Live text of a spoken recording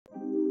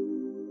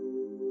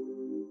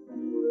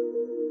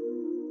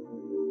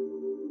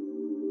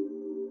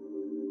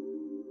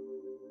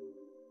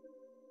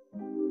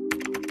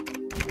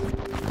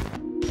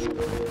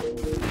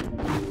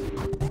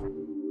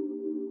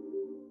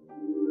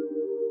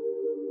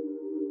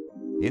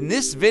In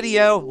this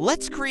video,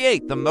 let's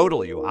create the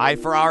Modal UI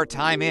for our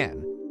time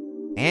in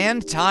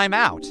and time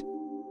out.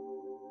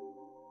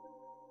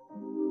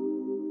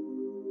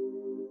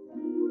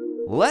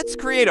 Let's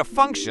create a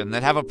function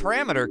that have a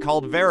parameter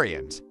called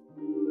variant.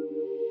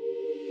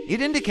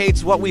 It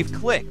indicates what we've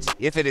clicked,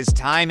 if it is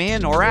time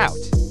in or out.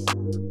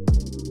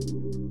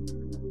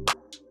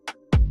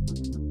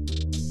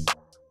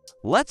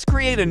 Let's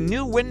create a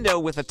new window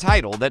with a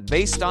title that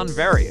based on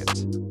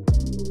variant.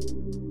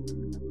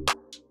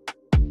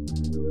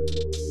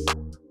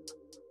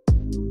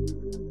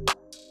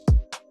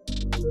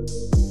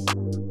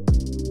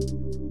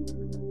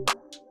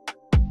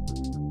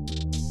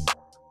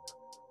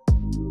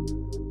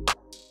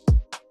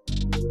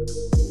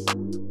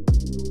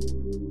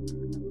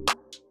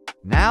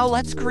 Now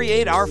let's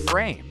create our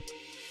frame.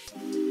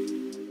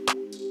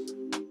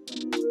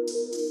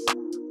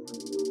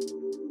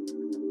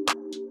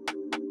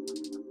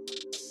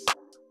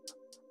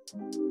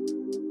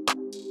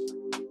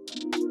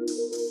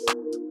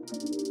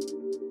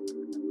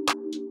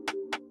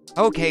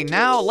 Okay,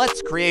 now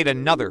let's create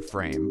another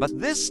frame, but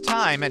this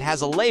time it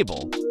has a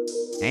label,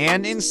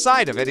 and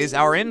inside of it is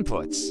our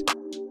inputs.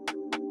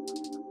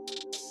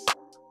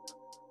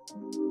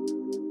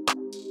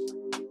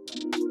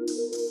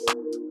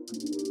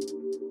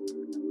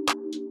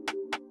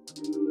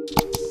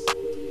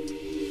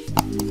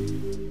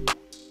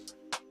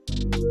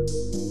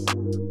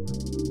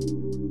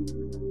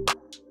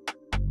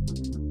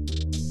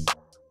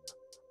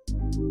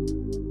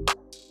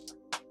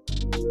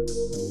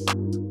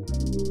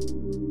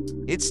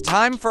 It's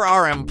time for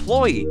our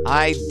employee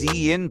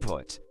ID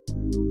input.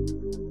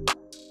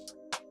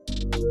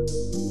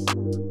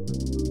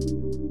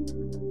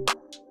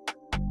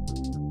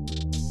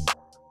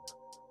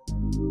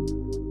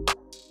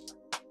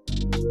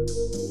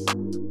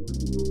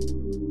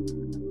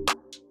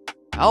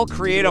 I'll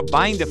create a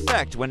bind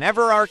effect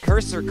whenever our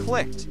cursor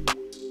clicked.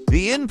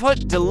 The input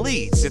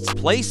deletes its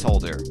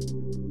placeholder.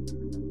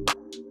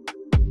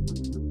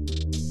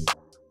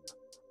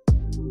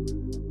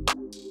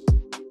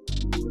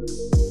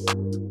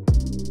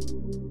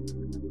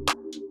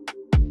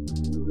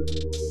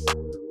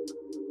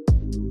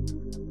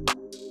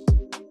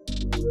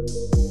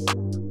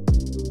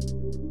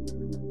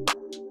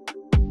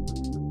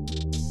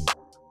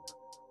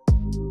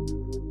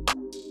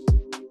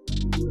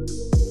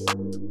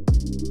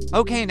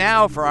 Okay,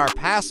 now for our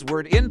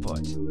password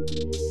input.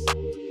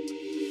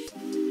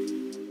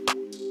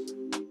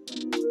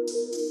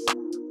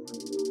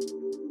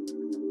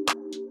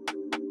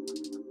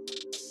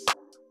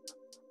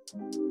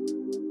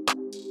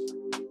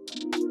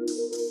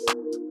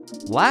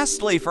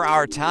 Lastly, for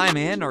our time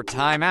in or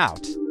time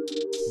out,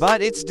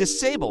 but it's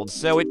disabled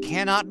so it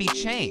cannot be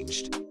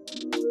changed.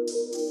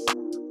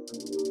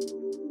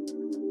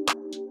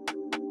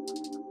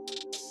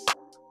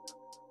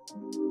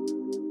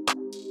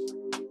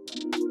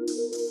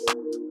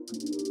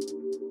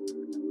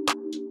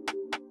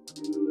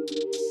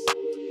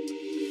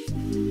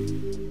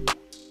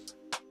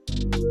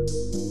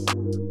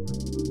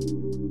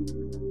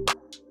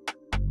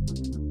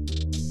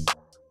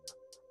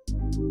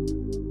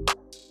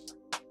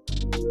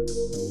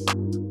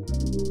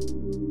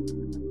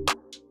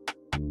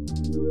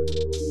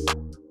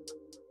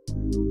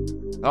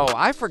 Oh,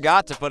 I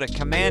forgot to put a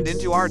command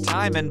into our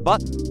time in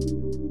button.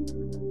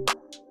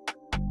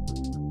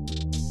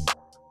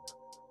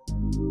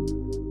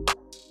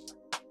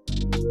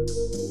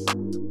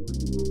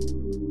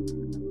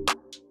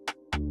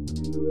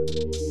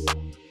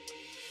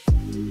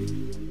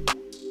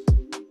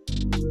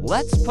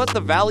 Let's put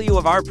the value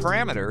of our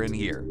parameter in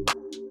here.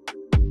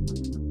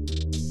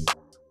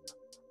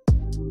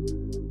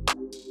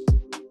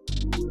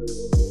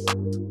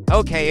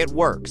 Okay, it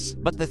works,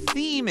 but the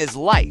theme is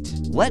light.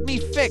 Let me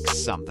fix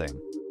something.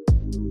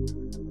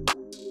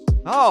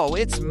 Oh,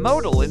 it's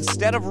modal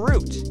instead of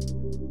root.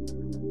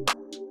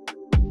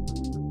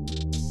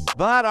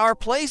 But our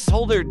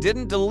placeholder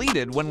didn't delete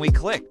it when we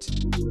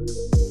clicked.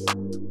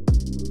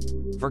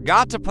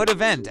 Forgot to put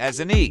event as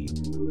an E.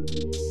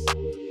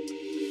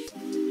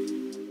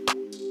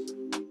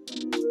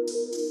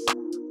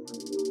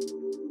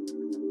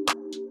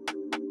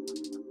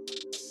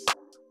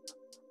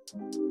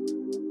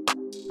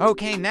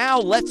 Okay, now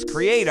let's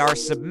create our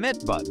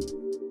submit button.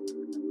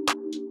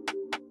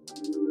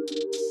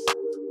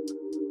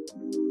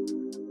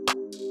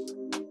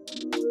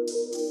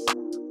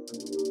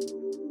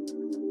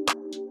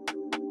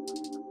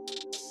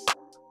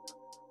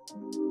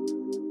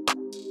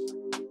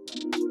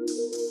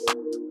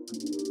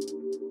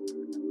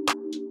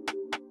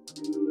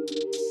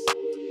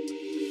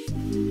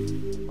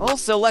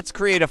 Also, let's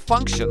create a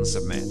function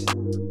submit.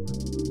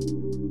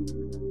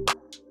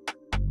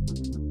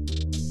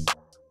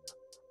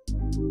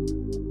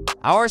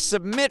 Our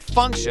submit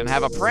function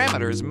have a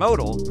parameters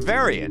modal,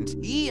 variant,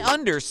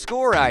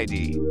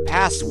 e_id,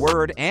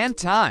 password, and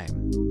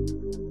time.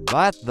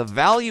 But the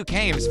value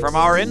came from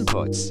our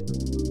inputs.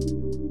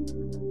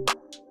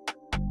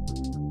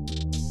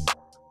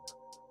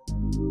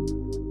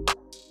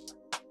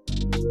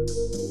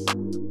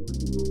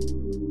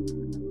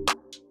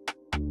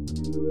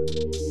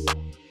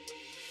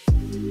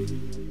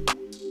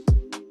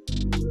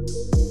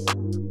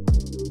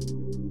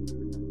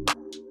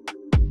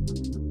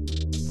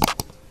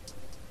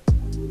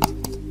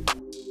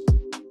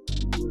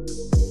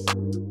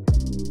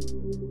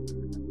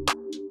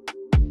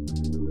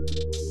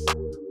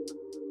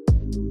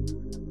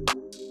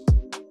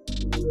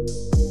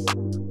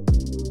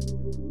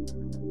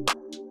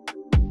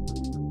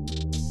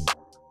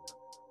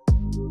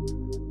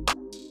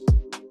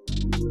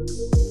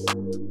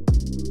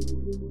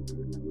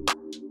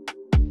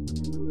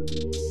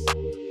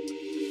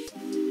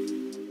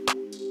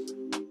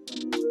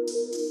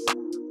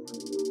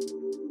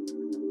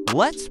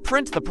 Let's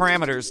print the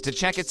parameters to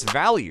check its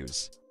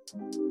values.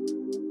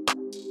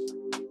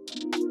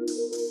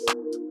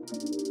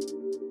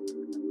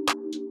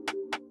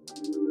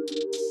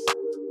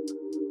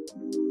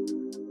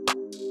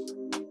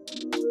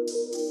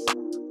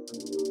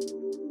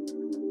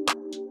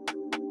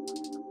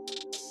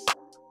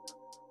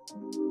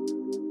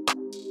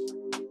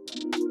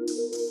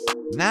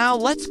 Now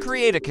let's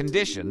create a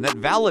condition that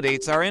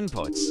validates our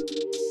inputs.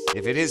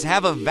 If it is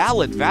have a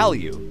valid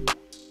value,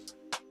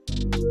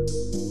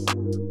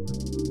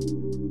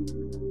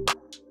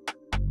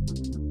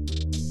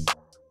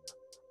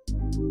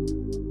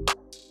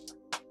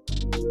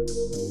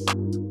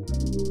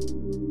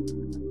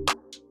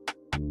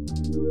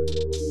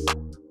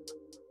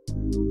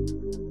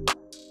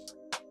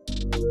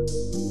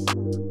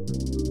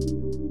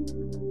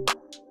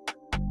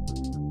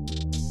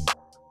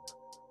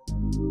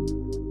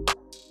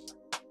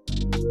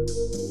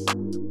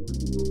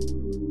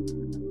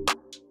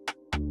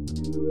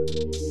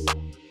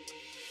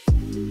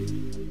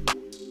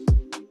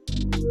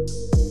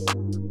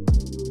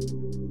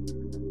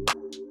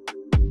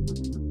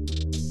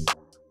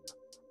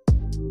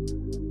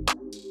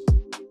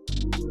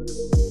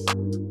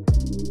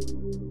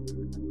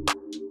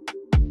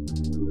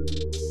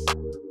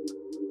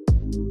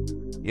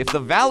 if the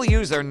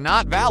values are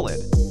not valid,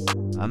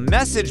 a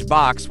message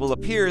box will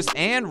appear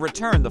and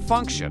return the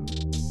function.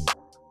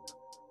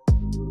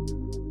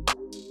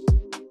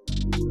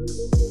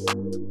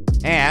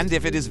 And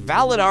if it is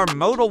valid, our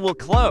modal will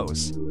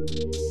close.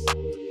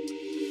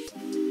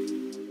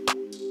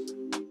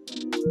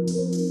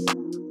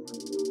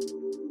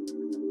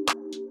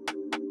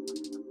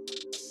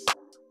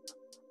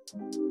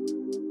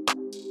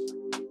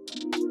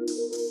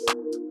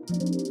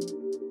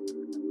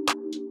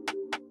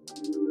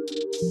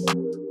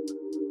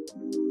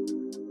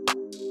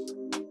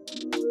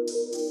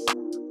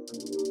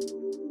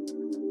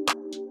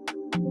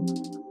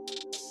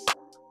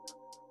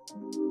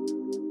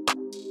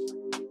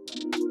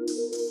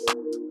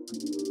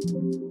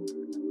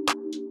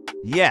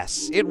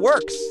 Yes, it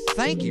works.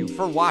 Thank you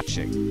for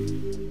watching.